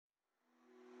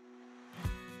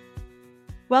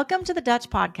Welcome to the Dutch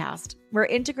Podcast, where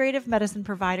integrative medicine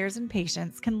providers and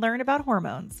patients can learn about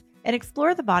hormones and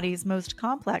explore the body's most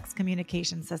complex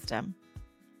communication system.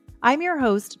 I'm your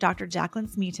host, Dr. Jacqueline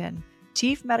Smeaton,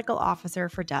 Chief Medical Officer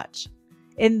for Dutch.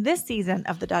 In this season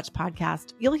of the Dutch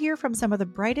Podcast, you'll hear from some of the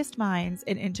brightest minds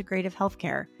in integrative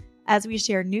healthcare as we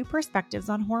share new perspectives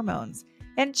on hormones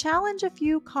and challenge a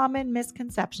few common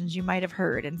misconceptions you might have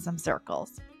heard in some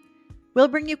circles. We'll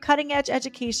bring you cutting-edge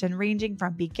education ranging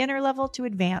from beginner level to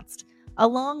advanced,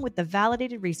 along with the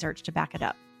validated research to back it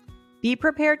up. Be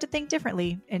prepared to think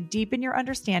differently and deepen your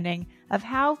understanding of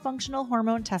how functional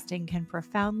hormone testing can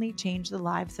profoundly change the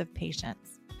lives of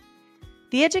patients.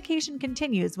 The education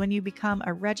continues when you become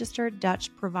a registered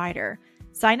Dutch provider.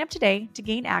 Sign up today to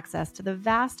gain access to the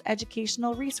vast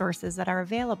educational resources that are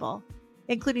available,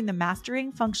 including the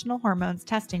Mastering Functional Hormones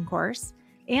Testing course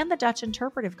and the Dutch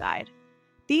Interpretive Guide.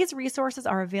 These resources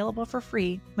are available for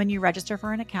free when you register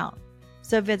for an account.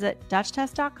 So visit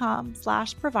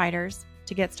dutchtest.com/providers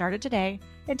to get started today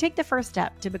and take the first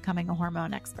step to becoming a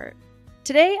hormone expert.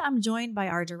 Today, I'm joined by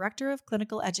our Director of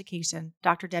Clinical Education,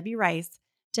 Dr. Debbie Rice,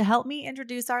 to help me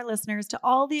introduce our listeners to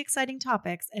all the exciting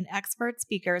topics and expert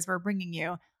speakers we're bringing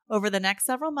you over the next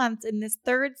several months in this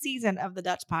third season of the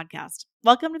Dutch Podcast.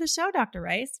 Welcome to the show, Dr.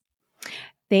 Rice.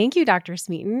 Thank you, Dr.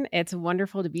 Smeaton. It's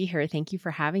wonderful to be here. Thank you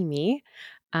for having me.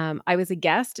 I was a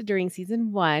guest during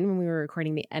season 1 when we were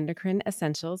recording the Endocrine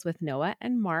Essentials with Noah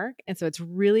and Mark. And so it's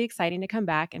really exciting to come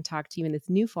back and talk to you in this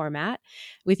new format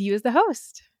with you as the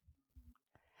host.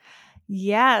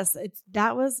 Yes, it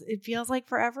feels like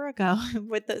forever ago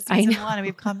with the season 1, and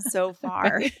we've come so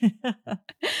far.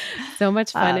 So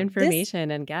much fun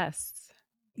information and guests.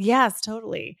 Yes,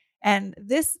 totally. And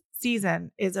this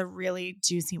season is a really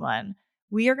juicy one.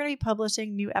 We are going to be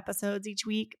publishing new episodes each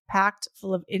week, packed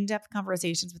full of in-depth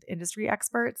conversations with industry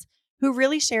experts who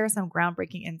really share some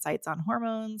groundbreaking insights on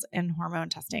hormones and hormone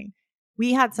testing.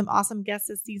 We had some awesome guests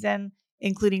this season,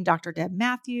 including Dr. Deb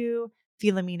Matthew,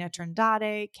 Philomena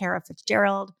Trindade, Kara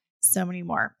Fitzgerald, so many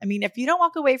more. I mean, if you don't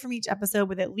walk away from each episode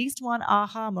with at least one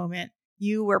aha moment,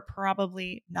 you were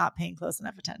probably not paying close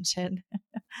enough attention.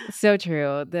 So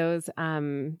true. Those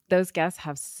guests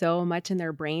have so much in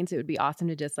their brains. It would be awesome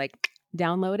to just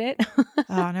download it.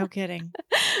 Oh, no kidding.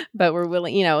 But we're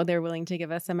willing, they're willing to give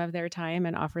us some of their time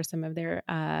and offer some of their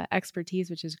expertise,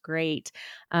 which is great.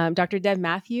 Dr. Deb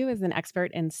Matthew is an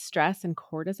expert in stress and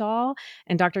cortisol.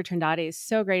 And Dr. Trindade is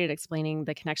so great at explaining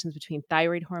the connections between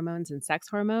thyroid hormones and sex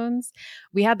hormones.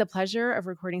 We had the pleasure of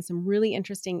recording some really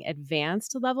interesting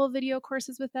advanced level video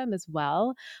courses with them as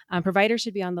well. Providers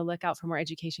should be on the lookout for more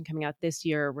education coming out this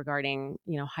year regarding,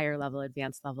 higher level,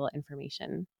 advanced level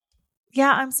information.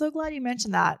 Yeah, I'm so glad you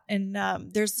mentioned that. And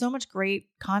there's so much great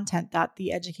content that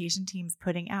the education team's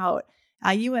putting out.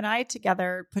 You and I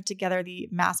together put together the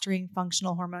Mastering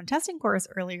Functional Hormone Testing course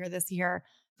earlier this year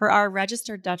for our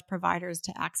registered Dutch providers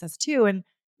to access too. And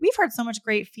we've heard so much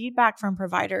great feedback from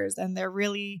providers, and they're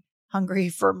really hungry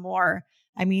for more.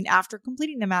 I mean, after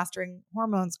completing the Mastering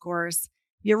Hormones course,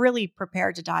 you're really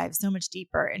prepared to dive so much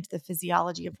deeper into the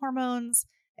physiology of hormones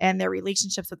and their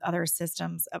relationships with other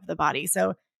systems of the body.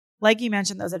 So like you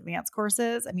mentioned, those advanced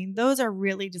courses, I mean, those are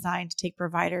really designed to take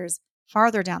providers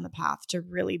farther down the path to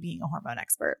really being a hormone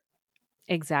expert.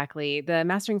 Exactly. The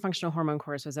Mastering Functional Hormone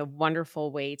course was a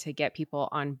wonderful way to get people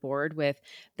on board with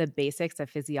the basics of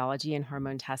physiology and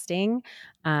hormone testing.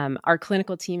 Our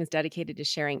clinical team is dedicated to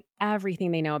sharing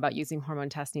everything they know about using hormone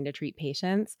testing to treat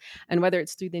patients. And whether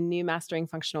it's through the new Mastering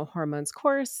Functional Hormones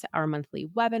course, our monthly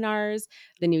webinars,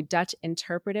 the new Dutch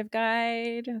Interpretive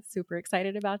Guide, super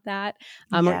excited about that,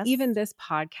 or even this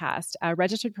podcast,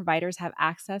 registered providers have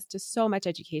access to so much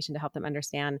education to help them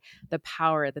understand the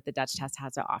power that the Dutch test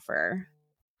has to offer.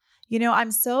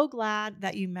 I'm so glad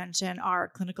that you mentioned our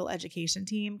clinical education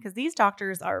team because these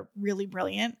doctors are really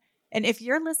brilliant. And if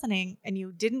you're listening and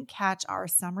you didn't catch our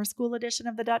summer school edition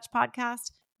of the Dutch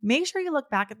Podcast, make sure you look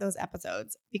back at those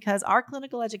episodes because our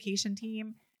clinical education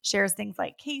team shares things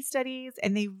like case studies,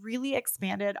 and they really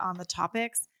expanded on the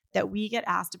topics that we get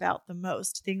asked about the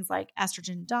most, things like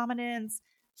estrogen dominance,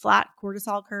 flat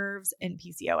cortisol curves, and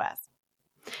PCOS.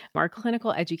 Our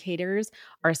clinical educators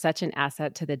are such an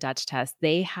asset to the Dutch test.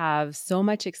 They have so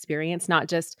much experience, not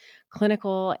just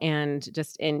clinical and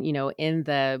just in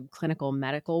the clinical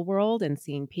medical world and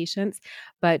seeing patients.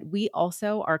 But we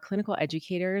also, our clinical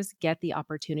educators, get the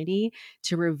opportunity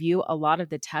to review a lot of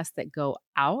the tests that go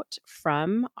out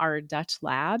from our Dutch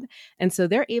lab. And so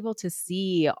they're able to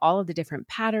see all of the different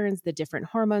patterns, the different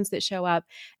hormones that show up,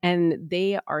 and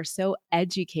they are so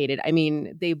educated. I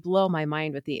mean, they blow my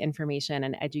mind with the information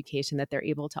and education that they're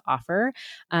able to offer.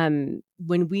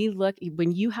 When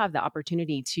you have the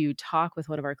opportunity to talk with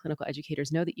one of our clinical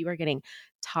educators, know that you are getting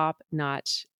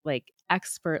top-notch, like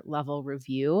expert level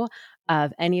review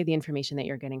of any of the information that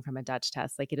you're getting from a Dutch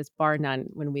test. Like, it is bar none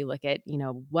when we look at,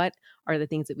 what are the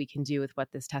things that we can do with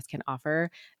what this test can offer.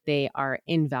 They are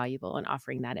invaluable in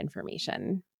offering that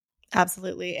information.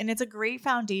 Absolutely. And it's a great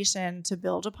foundation to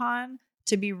build upon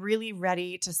to be really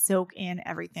ready to soak in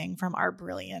everything from our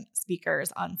brilliant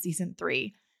speakers on season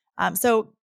 3.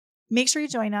 So make sure you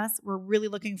join us. We're really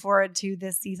looking forward to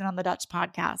this season on the Dutch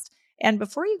podcast. And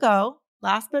before you go,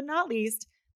 last but not least,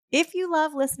 if you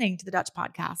love listening to the Dutch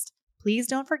podcast, please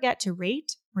don't forget to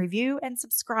rate, review, and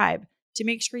subscribe to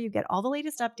make sure you get all the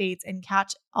latest updates and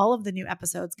catch all of the new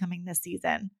episodes coming this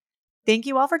season. Thank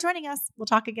you all for joining us. We'll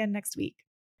talk again next week.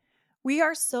 We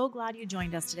are so glad you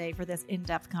joined us today for this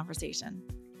in-depth conversation.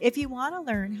 If you want to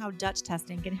learn how Dutch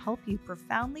testing can help you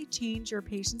profoundly change your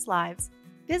patients' lives,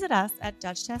 visit us at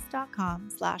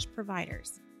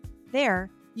dutchtest.com/providers.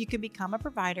 There, you can become a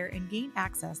provider and gain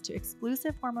access to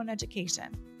exclusive hormone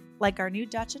education, like our new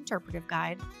Dutch interpretive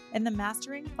guide and the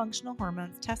Mastering Functional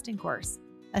Hormones testing course,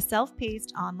 a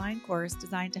self-paced online course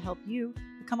designed to help you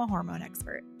become a hormone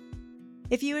expert.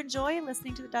 If you enjoy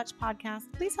listening to the Dutch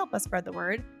podcast, please help us spread the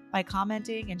word by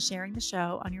commenting and sharing the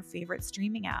show on your favorite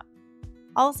streaming app.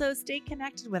 Also, stay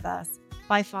connected with us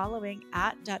by following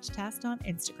 @DutchTest on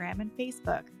Instagram and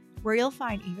Facebook, where you'll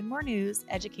find even more news,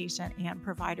 education, and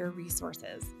provider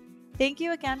resources. Thank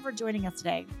you again for joining us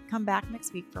today. Come back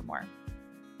next week for more.